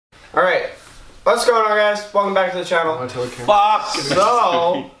Alright, what's going on, guys? Welcome back to the channel. Fuck!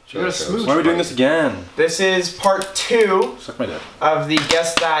 So, why are we doing this again? This is part 2 Suck my dick. of the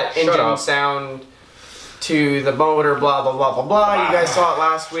Guess That Engine Sound to the motor, blah, blah, blah, blah, blah. You guys saw it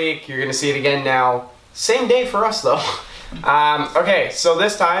last week. You're going to see it again now. Same day for us, though. Okay, so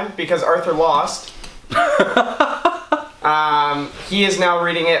this time, because Arthur lost, he is now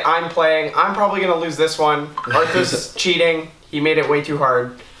reading it. I'm playing. I'm probably going to lose this one. Arthur's cheating. He made it way too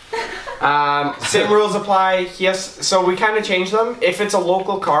hard. Same rules apply. So we kind of changed them. If it's a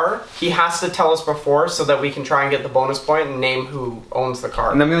local car, he has to tell us before so that we can try and get the bonus point and name who owns the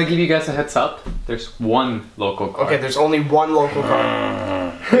car. And I'm going to give you guys a heads up. There's one local car. Okay, there's only one local car.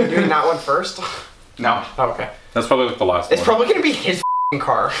 Are you doing that one first? No. Oh, okay. That's probably like the last one. It's probably going to be his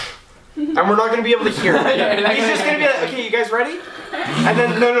car. And we're not going to be able to hear it. He's just going to be like, okay, you guys ready? And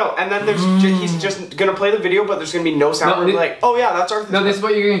then, no. And then he's just going to play the video, but there's going to be no sound. We're like, oh yeah, that's Arthur's. No, this is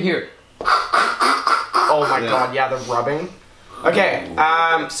what you're going to hear. Oh my god, yeah, the rubbing. Okay,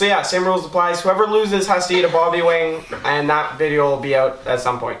 so yeah, same rules applies. Whoever loses has to eat a Bobby wing, and that video will be out at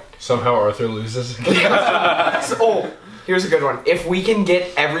some point. Somehow Arthur loses. Oh, here's a good one. If we can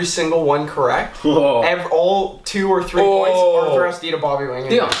get every single one correct, all 2 or 3 points, Arthur has to eat a Bobby wing.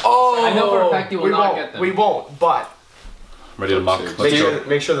 Deal. Oh, I know for a fact you will not get them. We won't, but ready to mock.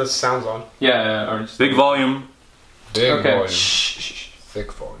 Make sure the sound's on. Yeah, big volume. Big volume. Shh.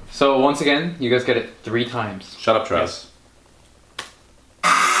 Thick volume. So once again, you guys get it 3 times. Shut up, Travis.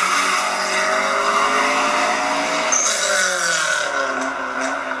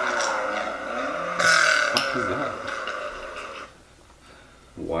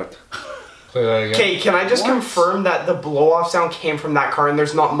 What? Play that again. Okay, can I just confirm that the blow-off sound came from that car and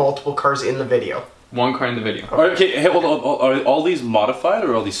there's not multiple cars in the video? One car in the video. Okay, hey, hold on. Are all these modified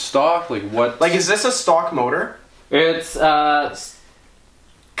or are all these stock? Like what? Like, is this a stock motor? It's,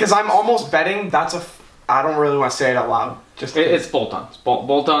 Because I'm almost betting that's a... I don't really want to say it out loud. Just it's bolt-on.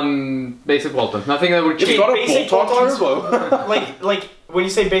 Bolt-on, basic bolt-on. Nothing that would change. It's got a bolt-on turbo. like, when you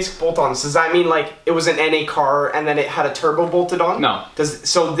say basic bolt-ons, does that mean like it was an NA car and then it had a turbo bolted on? No.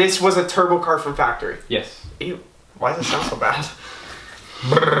 So this was a turbo car from factory? Yes. Ew. Why does it sound so bad?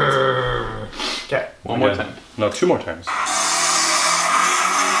 Okay. One more time. No, 2 more times.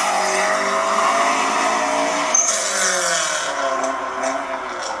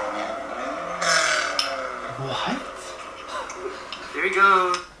 There you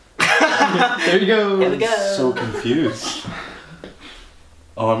go. There you go. Here we go. So confused.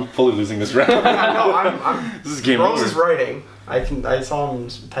 Oh, I'm fully losing this round. No, I'm This is game Rose over. is writing. I saw him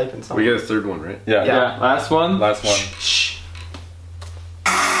typing something. We get a third one, right? Yeah. Yeah. Last one. Last one. Shh.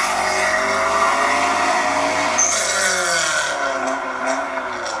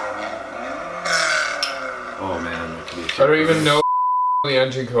 Oh man, that could be. I don't even know the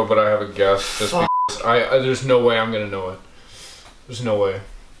engine code, but I have a guess. Just because there's no way I'm gonna know it. There's no way.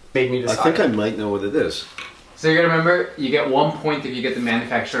 Made me I decide. think I might know what it is. So you gotta remember, you get 1 point if you get the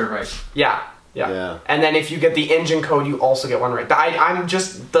manufacturer right. Yeah. And then if you get the engine code, you also get 1 right. I'm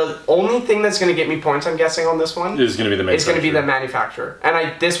just the only thing that's gonna get me points. I'm guessing on this one Is gonna be the manufacturer. It's gonna be the manufacturer.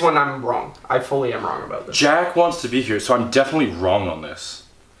 And this one I'm wrong. I fully am wrong about this. Jack wants to be here, so I'm definitely wrong on this.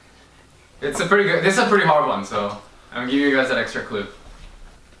 It's a pretty good. This is a pretty hard one, so I'm gonna give you guys that extra clue.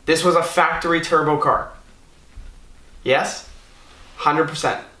 This was a factory turbo car. Yes? 100%.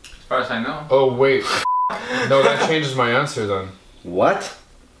 As far as I know. Oh wait. No, that changes my answer then. What?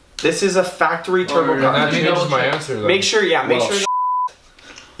 This is a factory turbo And car. that Let me changes double my check. answer then. Make sure, yeah, make Well, sure.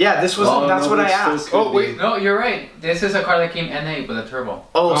 Yeah, this was. That's what I asked. Oh wait. No, you're right. This is a car that came NA with a turbo.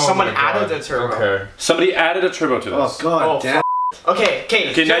 Oh, someone my added God. the turbo. Okay. Somebody added a turbo to Oh this. god Oh, damn. Okay.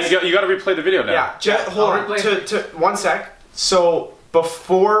 Okay, now you got to replay the video now. Yeah, hold on. To 1 sec. So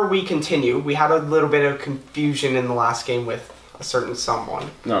before we continue, we had a little bit of confusion in the last game with a certain someone.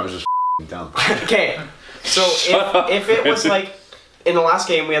 No, it was just dumb. Okay, so if it was like in the last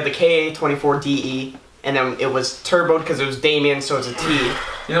game we had the KA24DE and then it was turboed because it was Damien, so it's a T.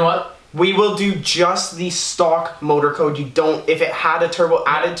 You know what? We will do just the stock motor code. You don't, if it had a turbo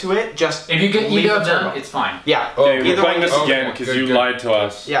added to it, just If you get leave either the of them, turbo. it's fine. Yeah. Oh, Okay, we're either playing one. this Okay, again because good, you good. lied to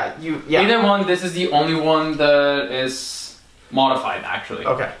us. Yeah. Either one. This is the only one that is modified, actually.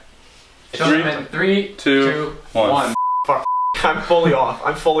 Okay. So in 3, 2, 1. I'm fully off.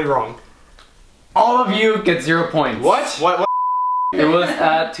 I'm fully wrong. All of you get 0 points. What? It was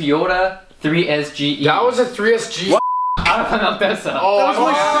a Toyota 3SGE. That was a 3SG. Out of Altesa. Oh, I'm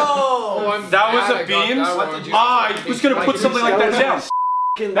Oh! I'm That was glad a I got beans? that one. I was gonna put something like that down.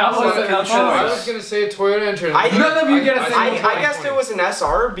 That was an I was choice. gonna say a Toyota Entry. None of you get a single I guessed it was an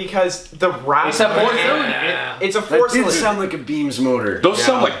SR because the wrap. It's a 4-cylinder. It's a That 4-cylinder. did sound like a Beams motor. Those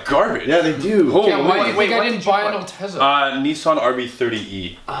sound like garbage. Yeah, they do. Holy Yeah, why do you Wait, think what I did didn't you buy an put? Altezza? Nissan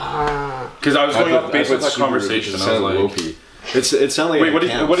RB30E. Ah. Because I was going off based on that Subaru conversation. because And I it was sounded like, low-key. It sounded like wait, what a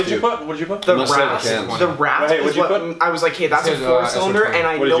did you Camps, put? What did you put? The Must have wrap, cans. the wrap Hey, is what'd you what put? I was like, hey, that's a It says, 4-cylinder, SR20. and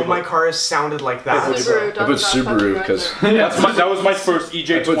I What did know you my put? cars sounded like that. I put Subaru because That was my first I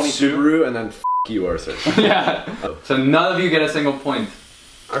put EJ22. Subaru and then f you, Arthur. Yeah. So none of you get a single point.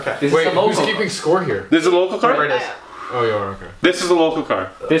 Okay. This Wait, is a local. who's keeping score here? This is a local Whatever car? it is. Oh, you are, okay. This is a local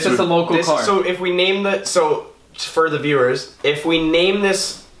car. This is a local This, car. so if we name for the viewers, if we name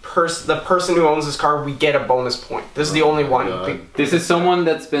this the person who owns this car, we get a bonus point. This is the only one. God. This is someone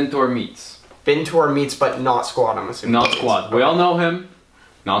that's been to our meets. Been to our meets, but not squad, I'm assuming. Not squad. We all know him.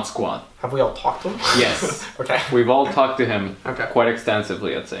 Not squad. Have we all talked to him? Yes. Okay. We've all talked to him Okay. quite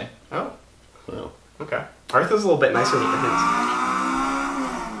extensively, I'd say. Oh. Well, Okay. Arthur's a little bit nicer with the hints.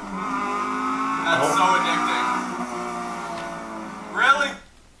 That's so addicting. Really?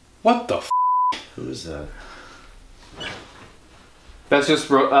 What the f? who is that? That's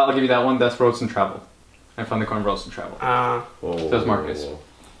just, I'll give you that one. That's Roads and Travel. I found the car in Roads and Travel. Whoa, Says Marcus.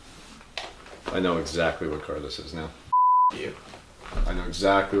 I know exactly what car this is now. You. I know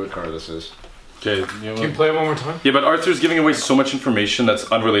exactly what car this is. Okay, you know Can you what? play it one more time? Yeah, but Arthur's giving away so much information that's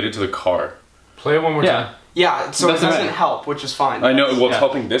unrelated to the car. Play it one more Yeah. time. Yeah, so it Doesn't doesn't matter. help, which is fine. I know, well, it's Yeah.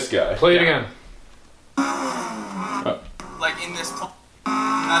 helping this guy. Play it again. Like in this.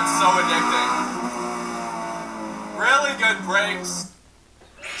 That's so addicting. Really good brakes.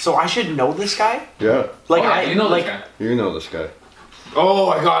 So I should know this guy? Yeah, Like Oh, yeah, I you know like this guy. you know this guy. Oh,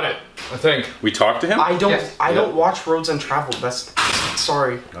 I got it. I think. We talked to him? I don't Yes. I Yeah. don't watch Roads and Travel. That's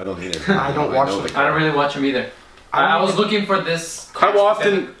sorry. I don't either. I don't watch know the- I don't really watch him either. I was looking for this. How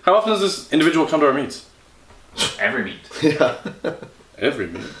often does this individual come to our meets? Every meet. Yeah. Every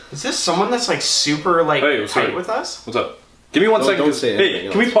meet. Is this someone that's like super like Hey, tight sorry. with us? What's up? Give me one Don't- second. don't say Hey,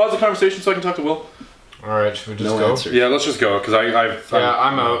 anything can we else. pause the conversation so I can talk to Will? Alright, should we just No go? answer. Yeah, let's just go, because I'm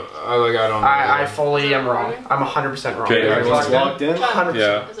I'm out. I don't know. I fully am wrong. I'm 100% wrong. Okay, Everyone's locked in. 100%.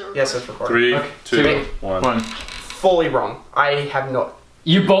 Yeah. Yes, it's recording. 3, Okay. 2, 1. One. Fully wrong. I have no.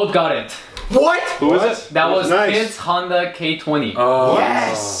 You both got it. What? Who is it? That was Nice. Kid's Honda K20. Oh.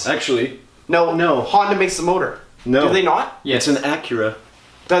 Yes. Actually, No, No. Honda makes the motor. no. Do they not? Yes. It's an Acura.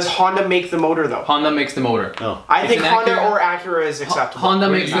 Does Honda make the motor though? Honda makes the motor. Oh. I It's think an Honda Acura. or Acura is acceptable. Honda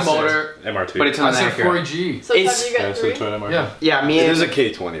What makes did the you say? motor, MR2. but it's I an said Acura. 4G. So It's- you Yeah, get it's three? the Toyota MR2. Yeah. Yeah, me It and is a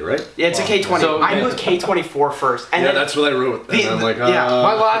K20, right? yeah, it's a K20. So- I put K24 first, and Yeah, then that's what I wrote. And The- I'm like, yeah.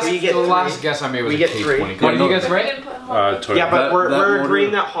 My last, We get the three. last guess I made was We a get three. K20. What do you guys But rate? you didn't put Honda. Toyota. yeah, but That- we're that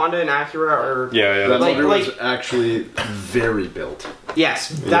agreeing motor- that Honda and Acura are Yeah, that Like- motor was like- actually very built. yes,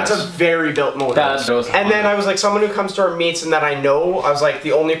 that's a Yes. very built motor. That goes And then I was like, someone who comes to our meets and that I know, I was like,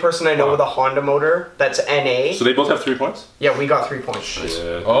 the only person I know with a Honda motor that's NA. So they both have 3 points? Yeah, we got 3 points.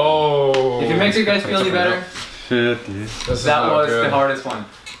 Shit. Oh. If it makes you guys feel any better, Shit, dude. This is that not was good. the hardest one.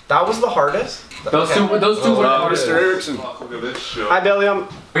 That was the hardest. Those Okay. two were the hardest. Mr. Erickson. Hi, Billiam.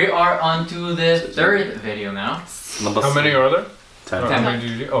 We are on to the third video now. How many are there? 10. How 10. many did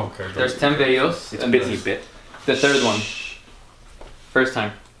you do? Oh, okay. good. There's 10 videos. It's and bitty this- bit. The third one. First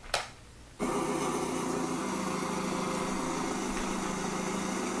time.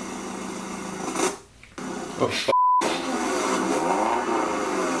 Oh, fuck.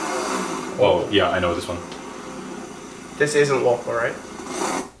 Oh, yeah, I know this one. This isn't local, right?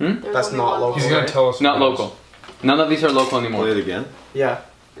 There's That's only not one. local. He's gonna right? tell us. Not what it is. local. None of these are local Play anymore. it again. Yeah.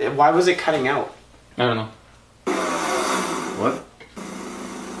 Why was it cutting out? I don't know. What?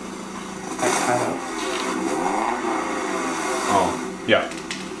 I cut out. Oh. Yeah.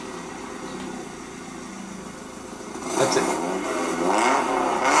 That's it.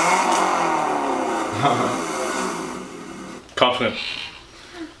 Confident.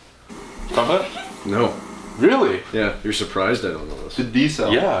 Confident? No. Really? Yeah, you're surprised I don't know The this.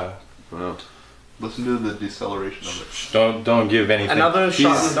 decel. Yeah. Wow. Listen to the deceleration of it. Don't give anything. Another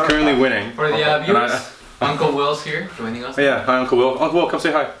shot in He's the dark. currently winning. For the And viewers, Uncle Will's here joining us. Oh, yeah, hi Uncle Will. Uncle Will, come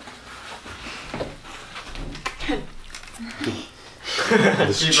say hi.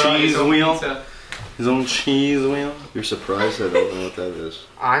 His He brought his cheese own wheel. pizza. His own cheese wheel. You're surprised I don't know what that is.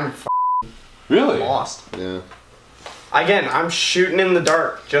 I'm Really? lost. Yeah. Again, I'm shooting in the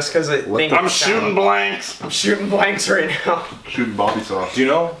dark just because I What think the- I'm shooting blanks. I'm shooting blanks right now. Shooting Bobby sauce. Do you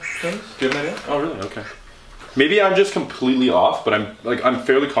know things? Do you have an idea? Oh, really? Okay. Maybe I'm just completely off, but I'm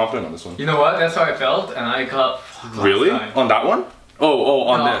fairly confident on this one. You know what? That's how I felt, and I got. last Really? time. On that one?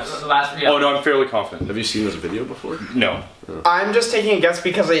 on No, this. the last, yeah. Oh no, I'm fairly confident. Have you seen this video before? No. I'm just taking a guess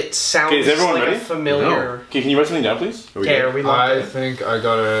because it sounds Okay, is everyone like ready? a familiar. Okay, can you write something down, please? Okay, are we locked I in? think I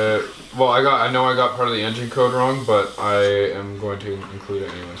got it. Well, I know I got part of the engine code wrong, but I am going to include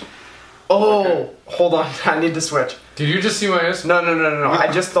it anyways. Oh, hold on. I need to switch. Did you just see my answer? No.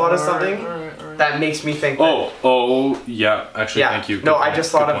 I just thought of something Alright. that makes me think. That, Yeah. Actually, yeah. thank you. No, Good I point.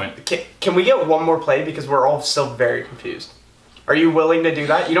 just thought Good of. point. Can we get one more play because we're all still very confused? Are you willing to do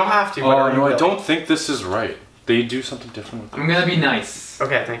that? You don't have to. But are Oh you no, I willing? don't think this is right. They do something different with it. I'm gonna be nice.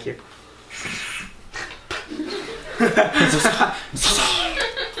 Okay, thank you.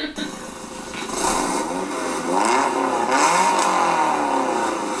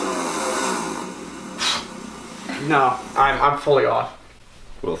 No, I'm fully off.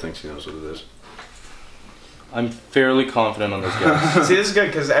 Will thinks he knows what it is. I'm fairly confident on this guess. See, this is good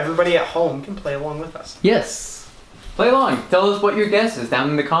because everybody at home can play along with us. Yes. Play along. Tell us what your guess is down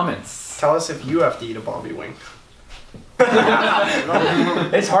in the comments. Tell us if you have to eat a Bobby wing.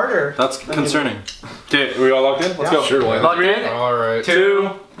 It's harder. That's concerning. Okay, are we all locked in? Let's go. Sure, why not? Locked in? Alright. 2,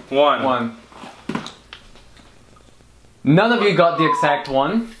 1. 1. None of you got the exact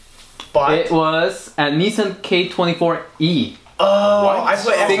one. But It was a Nissan K24E. oh, What? I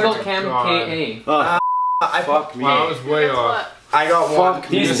put Single SR. cam God. KA. I Fuck me. Wow, I was way That's off. what? I got one.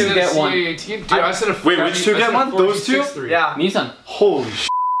 Fuck These You two said get one. C18? Dude, I said a Wait, which two get one? Those two? 46.3. Yeah. Nissan. Holy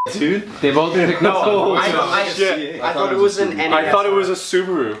dude. They both picked No, Oh, I shit. thought it was an NAS. I thought it was a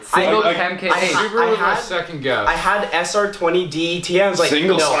Subaru. Single I- cam KA. Subaru was my had- second guess. I had SR20 DET. I was like,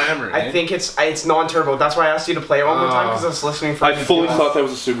 Single no, slammer, I eh? think it's non-turbo. That's why I asked you to play it one more time because I was listening for. I fully thought that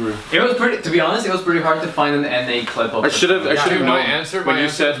was a Subaru. It was pretty, to be honest, it was pretty hard to find an NA clip of I should have. I Yeah, should have Dude, known. When you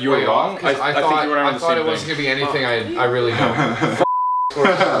said you were wrong, I think you were on the thought same it wasn't thing. gonna be anything I really know.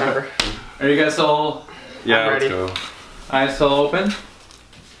 Remember. Are you guys all Yeah, I'm let's ready. go. eyes all open?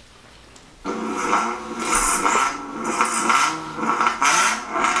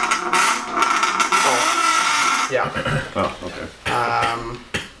 Yeah. Oh, okay.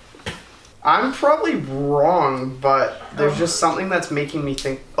 I'm probably wrong, but there's just something that's making me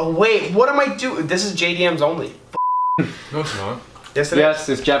think. Oh wait, what am I doing? This is JDM's only. No, it's not. Yes, it is. Yes,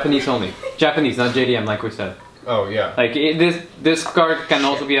 it's Japanese only. Japanese, not JDM, like we said. Oh, yeah. Like this card can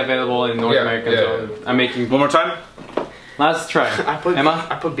also be available in North Yeah, America. yeah, so yeah. I'm making. One more time. Last try. I put Emma.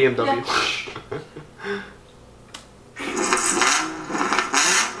 I put BMW.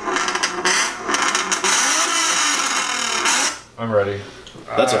 I'm ready.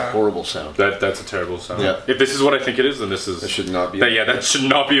 That's a horrible sound. That's a terrible sound. Yeah. If this is what I think it is, then this is. That should not be. That should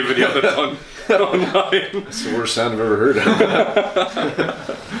not be a video that's on online. That's the worst sound I've ever heard.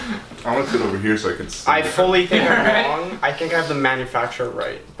 I want to sit over here so I can see. I fully think I'm wrong. I think I have the manufacturer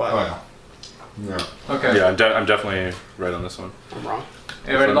right, but Oh, yeah. Yeah. Okay. Yeah, I'm definitely right on this one. I'm wrong.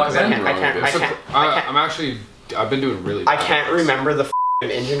 Everybody locked I in? can't. I can't. It's I'm actually. I've been doing really I bad. can't remember the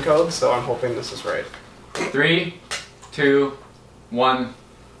engine code, so I'm hoping this is right. 3, 2, 1.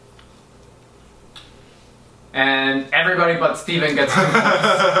 And everybody but Steven gets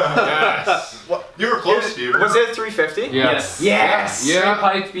Yes. You were close, Steve. Was it 350? Yes. Yes. Straight Yeah.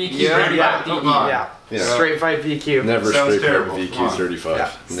 pipe VQ, Yeah. straight Yeah. pipe DE. Yeah. Yeah. Straight fight VQ. Never Sounds straight terrible. pair Come on. VQ35.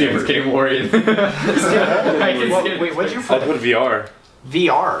 Yeah. Steven's getting worried. Wait, what'd you I put? put VR.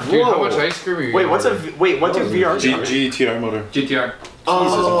 VR. Dude, how Whoa. much ice cream are you Wait, gonna what's a order? what's a VR? GTR motor. GTR.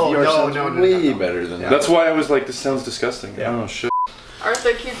 Oh, VR no, sounds no, way better than that. That's why I was like, this sounds disgusting. Yeah. Oh shit.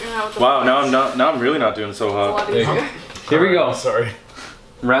 Arthur, keep doing that with the Wow, now I'm really not doing so It's a hot. lot easier. Here we go. I'm sorry.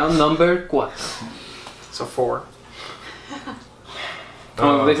 Round number 4. So 4.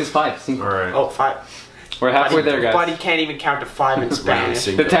 Oh, this is 5. Cinco. Alright. Oh, 5. We're halfway there, guys. But he can't even count to 5 in Spanish.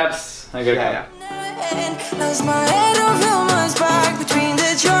 The tabs. I gotta Yeah, count. yeah. As my head don't feel much back between the